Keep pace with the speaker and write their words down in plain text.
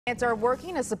Parents are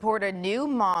working to support a new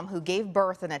mom who gave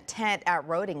birth in a tent at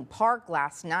Roeding Park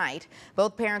last night.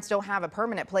 Both parents don't have a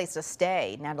permanent place to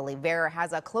stay. Natalie Vera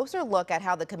has a closer look at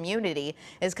how the community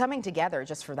is coming together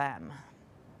just for them.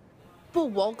 People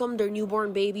welcomed their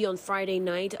newborn baby on Friday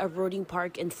night at Roeding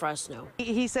Park in Fresno.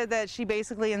 He said that she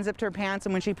basically unzipped her pants,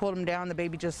 and when she pulled him down, the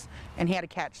baby and he had to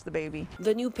catch the baby.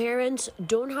 The new parents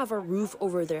don't have a roof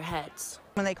over their heads.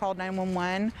 When they called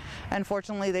 911,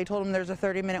 unfortunately, they told him there's a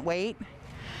 30-minute wait.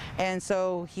 And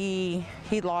so he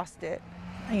lost it,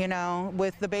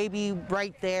 with the baby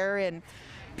right there, and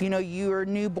you're a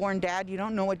newborn dad, you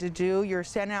don't know what to do. You're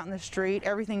standing out in the street,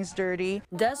 everything's dirty.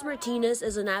 Des Martinez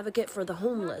is an advocate for the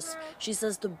homeless. She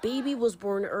says the baby was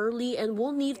born early and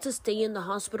will need to stay in the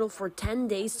hospital for 10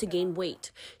 days to gain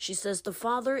weight. She says the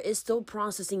father is still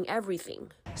processing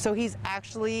everything. So he's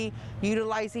actually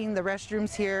utilizing the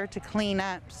restrooms here to clean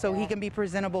up so he can be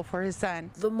presentable for his son.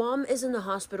 The mom is in the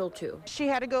hospital too. She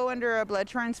had to go under a blood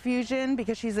transfusion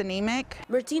because she's anemic.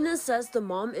 Martinez says the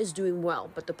mom is doing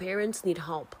well, but the parents need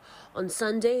help. On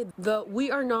Sunday, the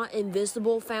We Are Not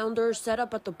Invisible founder set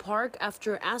up at the park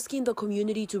after asking the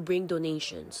community to bring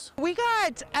donations. We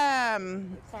got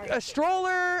a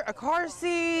stroller, a car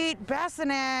seat,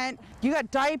 bassinet, you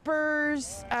got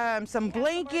diapers, some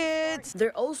blankets.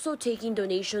 They're also taking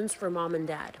donations for mom and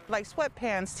dad. Like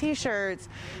sweatpants, t-shirts,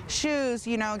 shoes,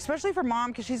 especially for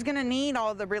mom because she's gonna need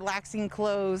all the relaxing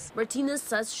clothes. Martinez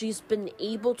says she's been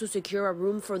able to secure a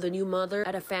room for the new mother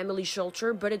at a family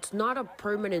shelter, but it's not a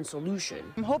permanent solution.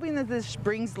 I'm hoping that this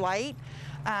brings light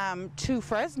to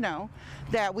Fresno,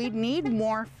 that we need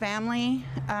more family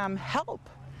help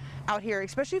out here,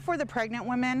 especially for the pregnant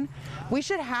women. We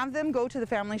should have them go to the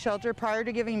family shelter prior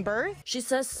to giving birth. She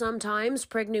says sometimes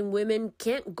pregnant women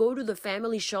can't go to the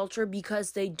family shelter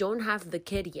because they don't have the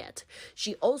kid yet.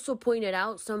 She also pointed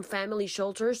out some family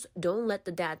shelters don't let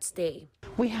the dad stay.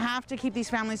 We have to keep these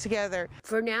families together.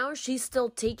 For now, she's still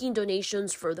taking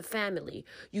donations for the family.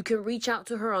 You can reach out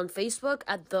to her on Facebook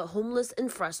at the Homeless in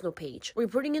Fresno page.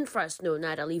 Reporting in Fresno,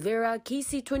 Natalie Vera,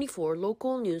 KC24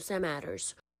 Local News that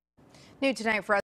Matters. New tonight, Fresno.